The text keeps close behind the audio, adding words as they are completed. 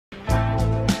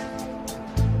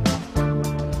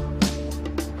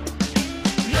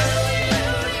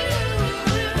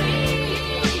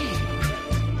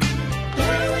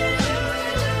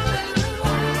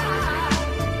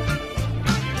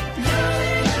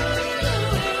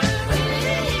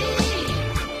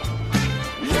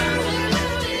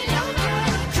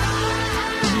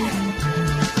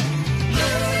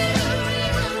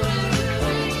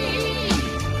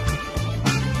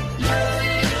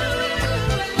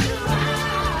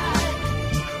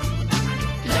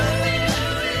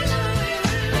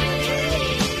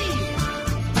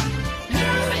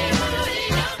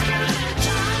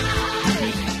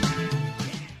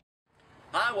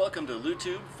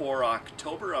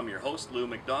October. I'm your host, Lew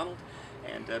MacDonald,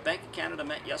 and Bank of Canada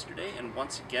met yesterday, and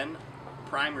once again,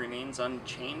 prime remains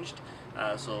unchanged.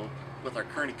 So with our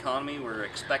current economy, we're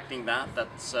expecting that.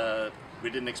 We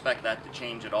didn't expect that to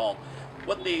change at all.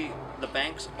 What the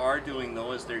banks are doing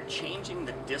though is they're changing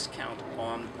the discount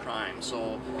on prime.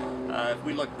 So if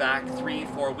we look back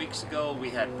 3-4 weeks ago,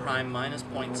 we had prime minus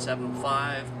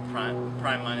 0.75,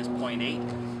 prime minus 0.8.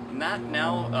 And that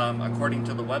now, according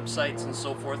to the websites and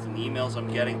so forth and the emails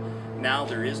I'm getting, now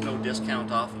there is no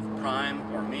discount off of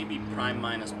prime, or maybe prime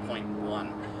minus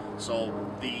 0.1. So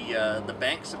the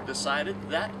banks have decided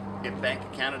that if Bank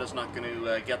of Canada's not going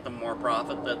to get them more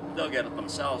profit, that they'll get it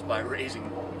themselves by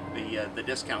raising the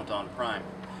discount on prime.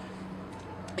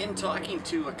 In talking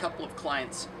to a couple of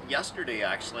clients yesterday,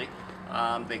 actually,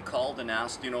 they called and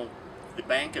asked, the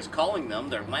bank is calling them,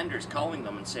 their lender's calling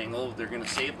them and saying, oh, they're going to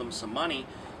save them some money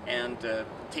and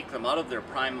take them out of their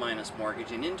prime minus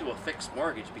mortgage and into a fixed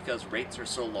mortgage because rates are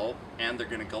so low and they're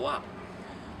going to go up.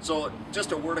 So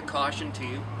just a word of caution to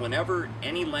you, whenever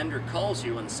any lender calls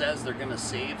you and says they're going to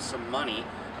save some money,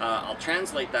 I'll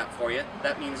translate that for you.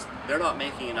 That means they're not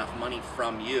making enough money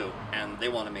from you and they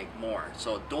want to make more.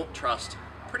 So don't trust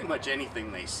pretty much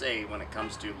anything they say when it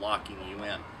comes to locking you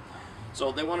in.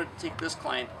 So they wanted to take this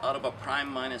client out of a prime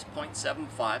minus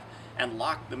 0.75 and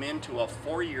lock them into a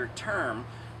 4-year term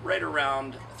right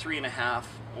around 3.5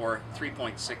 or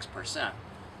 3.6%.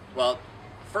 Well,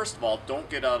 first of all, don't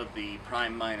get out of the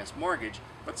prime minus mortgage,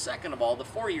 but second of all, the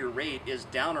 4-year rate is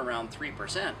down around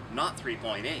 3%, not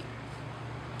 3.8.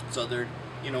 So they're,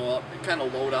 kind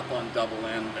of load up on double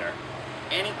end there.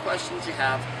 Any questions you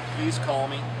have, please call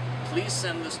me. Please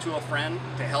send this to a friend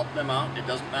to help them out. It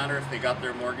doesn't matter if they got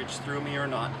their mortgage through me or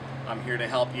not. I'm here to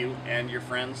help you and your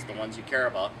friends, the ones you care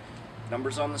about.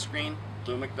 Numbers on the screen,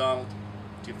 Lew MacDonald,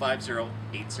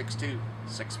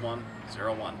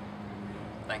 250-862-6101.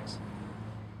 Thanks.